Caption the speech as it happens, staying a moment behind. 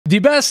The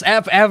best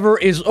app ever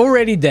is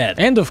already dead.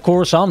 And of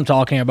course, I'm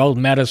talking about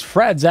Meta's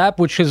Threads app,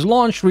 which has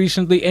launched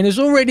recently and is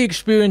already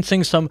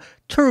experiencing some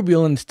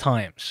turbulent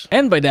times.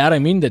 And by that I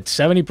mean that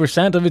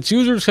 70% of its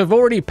users have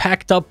already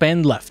packed up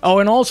and left. Oh,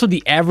 and also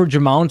the average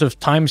amount of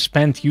time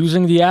spent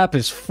using the app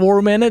is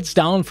 4 minutes,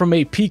 down from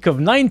a peak of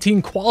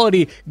 19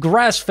 quality,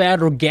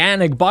 grass-fed,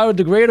 organic,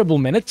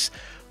 biodegradable minutes,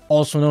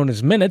 also known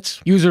as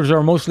minutes. Users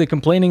are mostly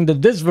complaining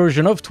that this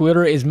version of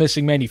Twitter is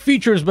missing many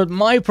features, but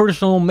my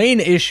personal main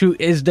issue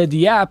is that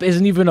the app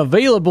isn't even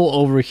available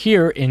over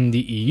here in the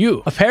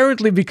EU.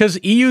 Apparently because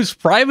EU's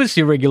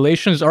privacy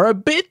regulations are a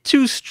bit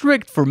too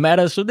strict for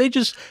Meta, so they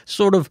just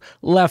sort of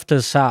left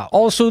us out.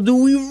 Also, do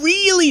we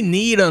really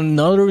need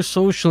another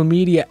social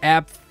media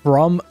app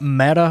from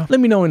Meta? Let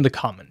me know in the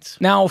comments.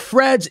 Now,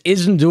 Threads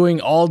isn't doing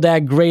all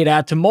that great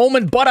at the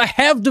moment, but I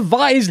have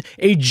devised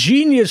a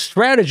genius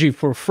strategy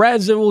for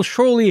Threads that will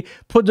surely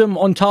put them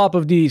on top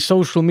of the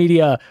social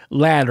media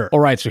ladder.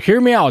 Alright, so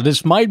hear me out.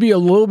 This might be a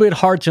little bit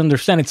hard to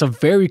understand. It's a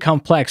very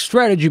complex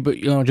strategy, but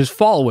just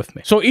follow with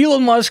me. So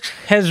Elon Musk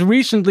has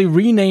recently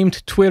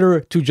renamed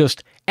Twitter to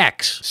just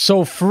X.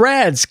 So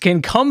Threads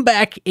can come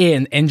back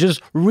in and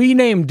just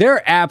rename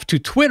their app to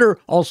Twitter,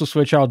 also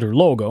switch out their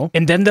logo,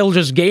 and then they'll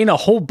just gain a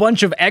whole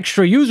bunch of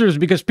extra users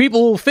because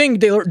people will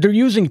think they're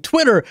using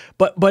Twitter,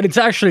 but it's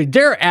actually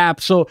their app,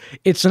 so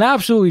it's an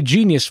absolutely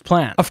genius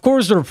plan. Of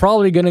course, they're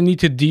probably going to need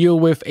to deal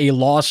with a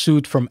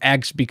lawsuit from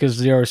X because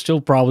they are still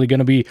probably going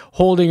to be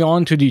holding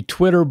on to the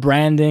Twitter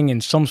branding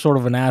in some sort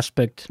of an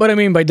aspect. But I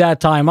mean, by that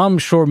time, I'm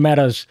sure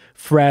Meta's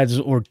Threads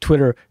or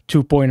Twitter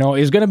 2.0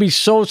 is going to be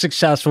so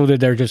successful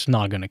that they're just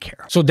not going to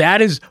care. So that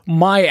is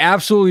my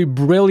absolutely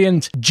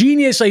brilliant,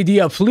 genius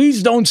idea.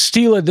 Please don't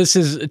steal it. This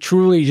is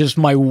truly just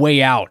my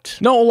way out.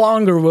 No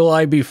longer will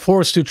I be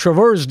forced to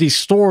traverse these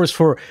stores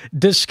for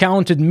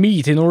discounted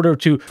meat in order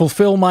to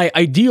fulfill my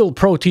ideal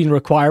protein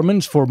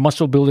requirements for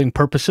muscle building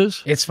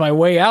purposes. It's my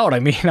way out. I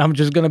mean, I'm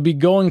just going to be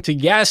going to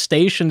gas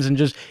stations and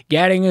just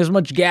getting as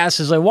much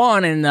gas as I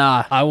want, and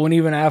I won't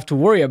even have to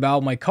worry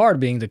about my card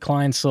being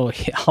declined. So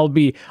I'll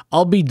be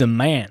the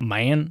man.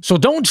 So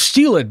don't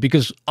steal it,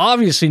 because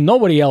obviously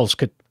nobody else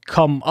could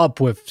come up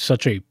with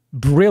such a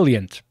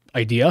brilliant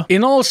idea.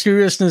 In all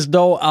seriousness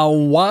though,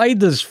 why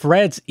does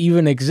Threads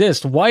even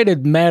exist? Why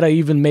did Meta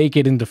even make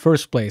it in the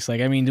first place? Like,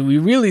 I mean, do we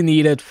really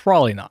need it?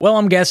 Probably not. Well,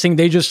 I'm guessing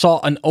they just saw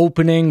an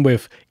opening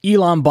with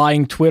Elon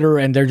buying Twitter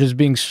and there just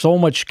being so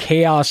much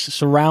chaos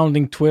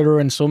surrounding Twitter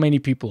and so many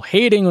people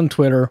hating on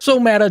Twitter. So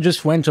Meta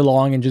just went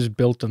along and just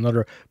built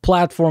another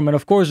platform. And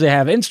of course they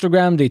have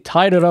Instagram. They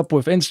tied it up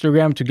with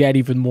Instagram to get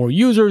even more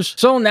users.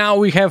 So now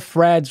we have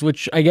Threads,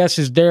 which I guess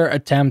is their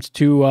attempt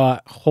to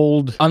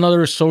hold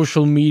another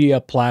social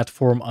media platform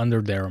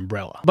under their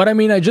umbrella. But I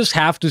mean, I just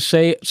have to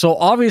say, so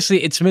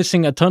obviously it's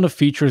missing a ton of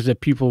features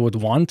that people would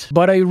want,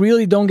 but I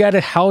really don't get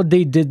it how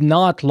they did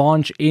not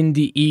launch in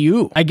the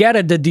EU. I get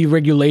it that the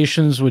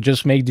regulations would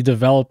just make the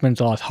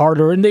development a lot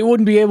harder and they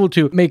wouldn't be able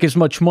to make as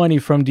much money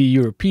from the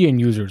European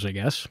users, I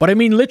guess. But I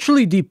mean,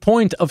 literally the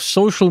point of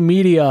social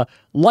media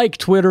like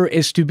Twitter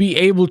is to be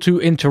able to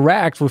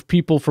interact with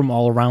people from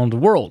all around the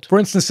world. For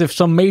instance, if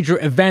some major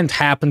event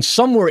happens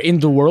somewhere in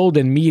the world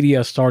and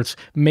media starts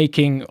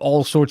making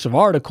all sorts of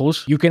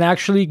articles, you can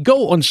actually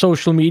go on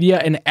social media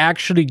and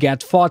actually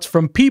get thoughts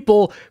from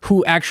people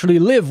who actually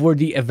live where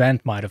the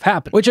event might have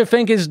happened, which I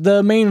think is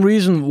the main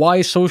reason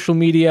why social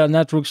media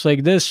networks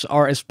like this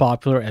are as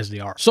popular as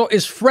they are. So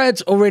is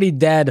Threads already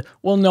dead?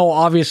 Well, no,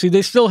 obviously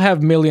they still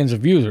have millions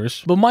of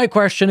users, but my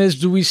question is,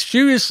 do we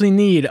seriously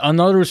need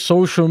another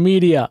social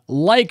media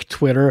like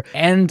Twitter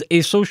and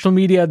a social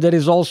media that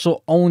is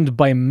also owned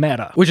by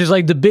Meta, which is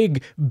like the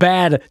big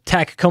bad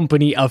tech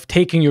company of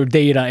taking your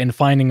data and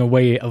finding a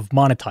way of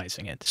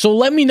monetizing it? So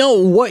let me know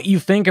what you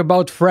think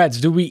about Threads.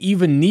 Do we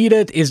even need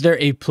it? Is there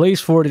a place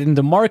for it in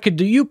the market?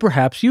 Do you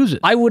perhaps use it?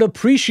 I would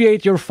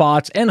appreciate your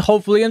thoughts, and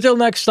hopefully until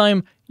next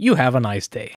time, you have a nice day.